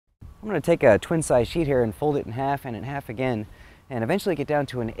I'm going to take a twin size sheet here and fold it in half and in half again, and eventually get down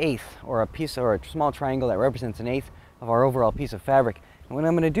to an eighth, or a piece, or a small triangle that represents an eighth of our overall piece of fabric. And what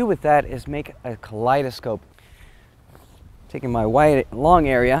I'm going to do with that is make a kaleidoscope. Taking my wide long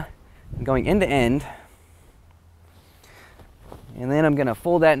area and going end to end, and then I'm going to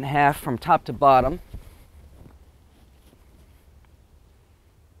fold that in half from top to bottom.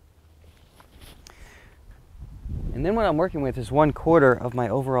 And then what I'm working with is 1/4 of my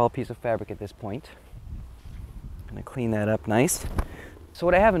overall piece of fabric at this point. I'm going to clean that up nice. So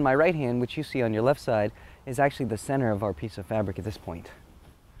what I have in my right hand, which you see on your left side, is actually the center of our piece of fabric at this point.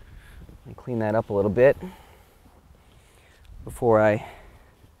 Let me clean that up a little bit before I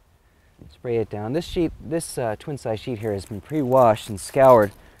spray it down. This sheet, this twin size sheet here has been pre-washed and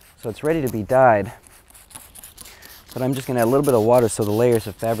scoured, so it's ready to be dyed. But I'm just going to add a little bit of water so the layers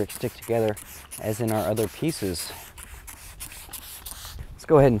of fabric stick together as in our other pieces. Let's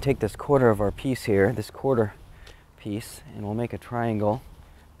go ahead and take this 1/4 of our piece here, this 1/4 piece, and we'll make a triangle.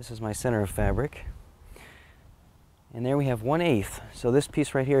 This is my center of fabric. And there we have 1/8. So this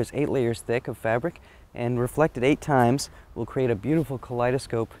piece right here is 8 layers thick of fabric, and reflected 8 times will create a beautiful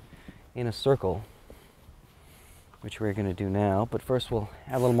kaleidoscope in a circle, which we're going to do now. But first we'll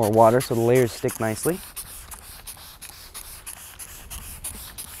add a little more water so the layers stick nicely.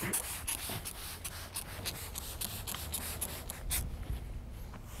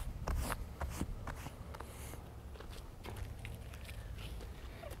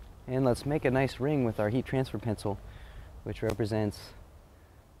 And let's make a nice ring with our heat transfer pencil, which represents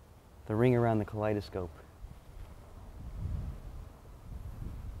the ring around the kaleidoscope.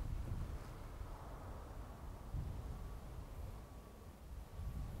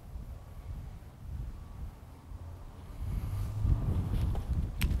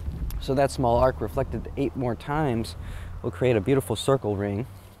 So that small arc reflected 8 more times will create a beautiful circle ring.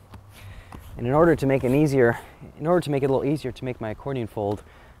 And in order to make it a little easier to make my accordion fold,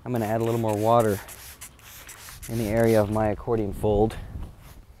 I'm going to add a little more water in the area of my accordion fold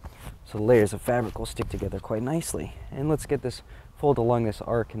so the layers of fabric will stick together quite nicely. And let's get this fold along this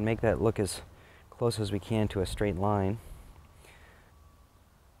arc and make that look as close as we can to a straight line.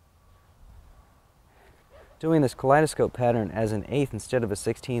 Doing this kaleidoscope pattern as an 1/8 instead of a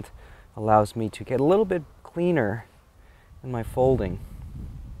 1/16 allows me to get a little bit cleaner in my folding.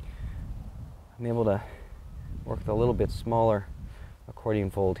 I'm able to work with a little bit smaller accordion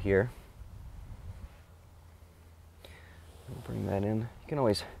fold here. Bring that in. You can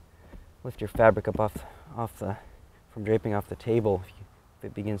always lift your fabric up from draping off the table if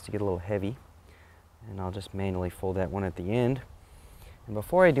it begins to get a little heavy. And I'll just manually fold that one at the end. And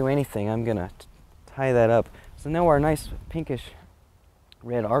before I do anything, I'm going to tie that up. So now our nice pinkish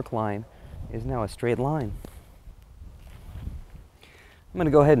red arc line is now a straight line. I'm going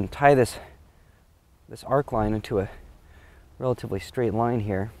to go ahead and tie this arc line into a relatively straight line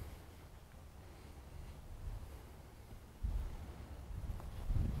here.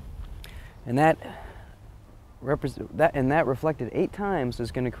 And that reflected 8 times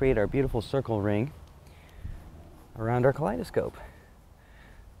is going to create our beautiful circle ring around our kaleidoscope.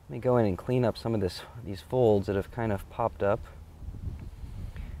 Let me go in and clean up some of these folds that have kind of popped up.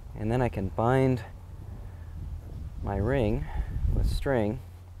 And then I can bind my ring with string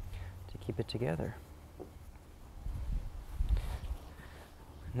to keep it together.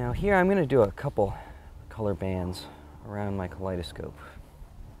 Now here I'm going to do a couple color bands around my kaleidoscope.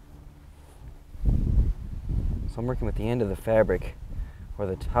 So I'm working with the end of the fabric, or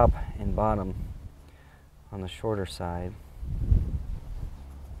the top and bottom on the shorter side.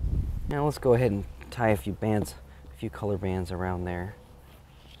 Now let's go ahead and tie a few color bands around there.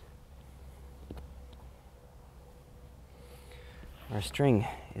 Our string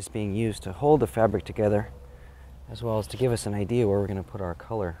is being used to hold the fabric together, as well as to give us an idea where we're going to put our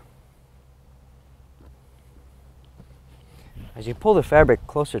color. As you pull the fabric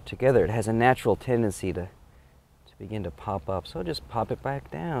closer together, it has a natural tendency to begin to pop up, so just pop it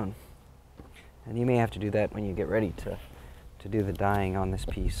back down. And you may have to do that when you get ready to do the dyeing on this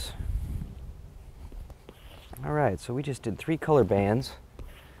piece. Alright, so we just did 3 color bands.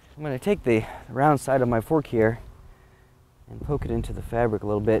 I'm going to take the round side of my fork here and poke it into the fabric a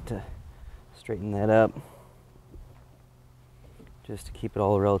little bit to straighten that up, just to keep it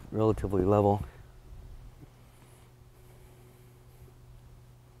all relatively level.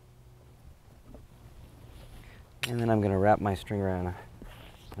 And then I'm going to wrap my string around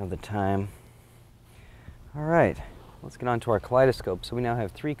another time. Alright, let's get on to our kaleidoscope. So we now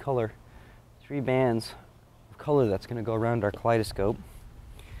have 3 bands of color that's going to go around our kaleidoscope.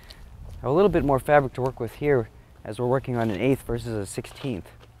 I have a little bit more fabric to work with here, as we're working on an 1/8 versus a 1/16.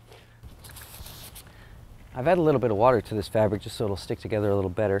 I've added a little bit of water to this fabric just so it'll stick together a little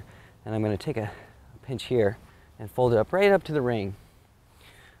better. And I'm going to take a pinch here and fold it up right up to the ring.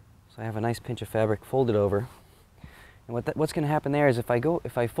 So I have a nice pinch of fabric folded over. And what's going to happen there is if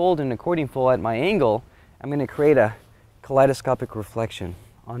I fold an accordion fold at my angle, I'm going to create a kaleidoscopic reflection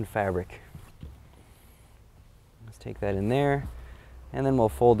on fabric. Let's take that in there, and then we'll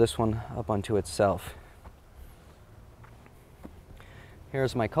fold this one up onto itself.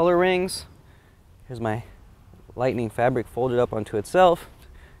 Here's my color rings. Here's my lightning fabric folded up onto itself.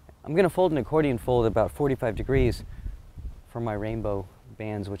 I'm going to fold an accordion fold about 45 degrees for my rainbow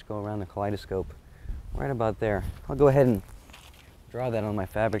bands which go around the kaleidoscope. Right about there. I'll go ahead and draw that on my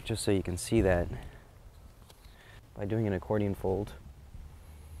fabric just so you can see that by doing an accordion fold.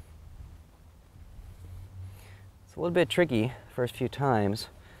 It's a little bit tricky the first few times,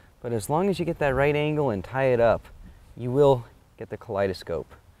 but as long as you get that right angle and tie it up, you will get the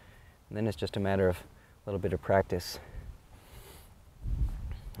kaleidoscope. And then it's just a matter of a little bit of practice.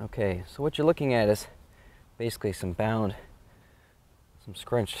 Okay, so what you're looking at is basically some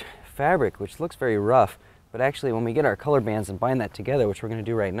scrunched fabric, which looks very rough, but actually when we get our color bands and bind that together, which we're going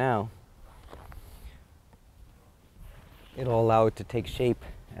to do right now, it'll allow it to take shape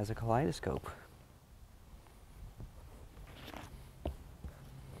as a kaleidoscope.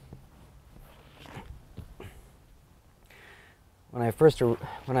 When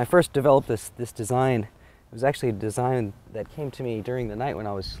I first developed this design, it was actually a design that came to me during the night when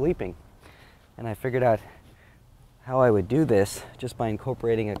I was sleeping, and I figured out how I would do this just by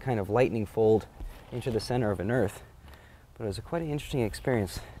incorporating a kind of lightning fold into the center of an earth. But it was quite an interesting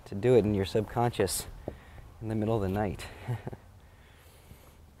experience to do it in your subconscious in the middle of the night.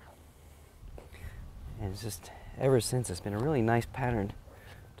 And it's just, ever since, it's been a really nice pattern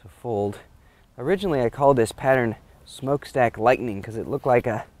to fold. Originally I called this pattern smokestack lightning because it looked like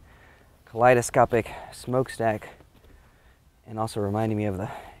a kaleidoscopic smokestack, and also reminded me of the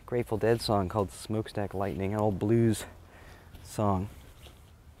Grateful Dead song called Smokestack Lightning, an old blues song.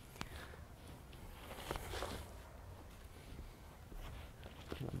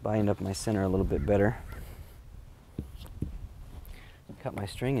 Bind up my center a little bit better. Cut my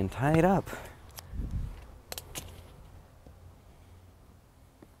string and tie it up.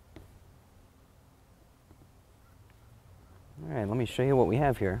 All right, let me show you what we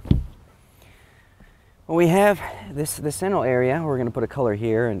have here. Well, we have this central area. We're going to put a color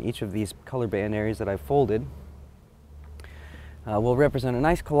here, and each of these color band areas that I've folded will represent a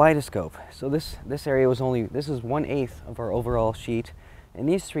nice kaleidoscope. So this area was this is 1/8 of our overall sheet, and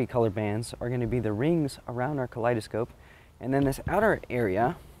these 3 color bands are going to be the rings around our kaleidoscope. And then this outer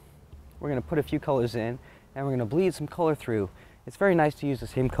area, we're going to put a few colors in, and we're going to bleed some color through. It's very nice to use the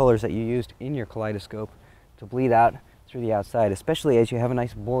same colors that you used in your kaleidoscope to bleed out through the outside, especially as you have a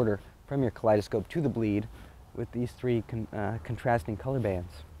nice border from your kaleidoscope to the bleed with these 3 contrasting color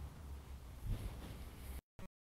bands.